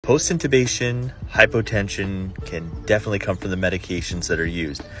Post-intubation hypotension can definitely come from the medications that are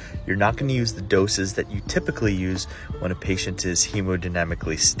used. You're not going to use the doses that you typically use when a patient is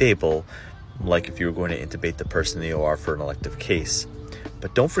hemodynamically stable, like if you were going to intubate the person in the OR for an elective case.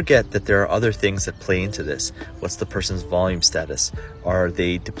 But don't forget that there are other things that play into this. What's the person's volume status? Are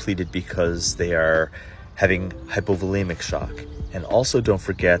they depleted because they are having hypovolemic shock? And also don't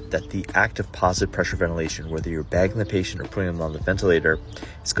forget that the active positive pressure ventilation, whether you're bagging the patient or putting them on the ventilator,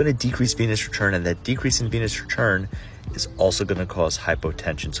 is going to decrease venous return, and that decrease in venous return is also going to cause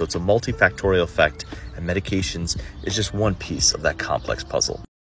hypotension. So it's a multifactorial effect, and medications is just one piece of that complex puzzle.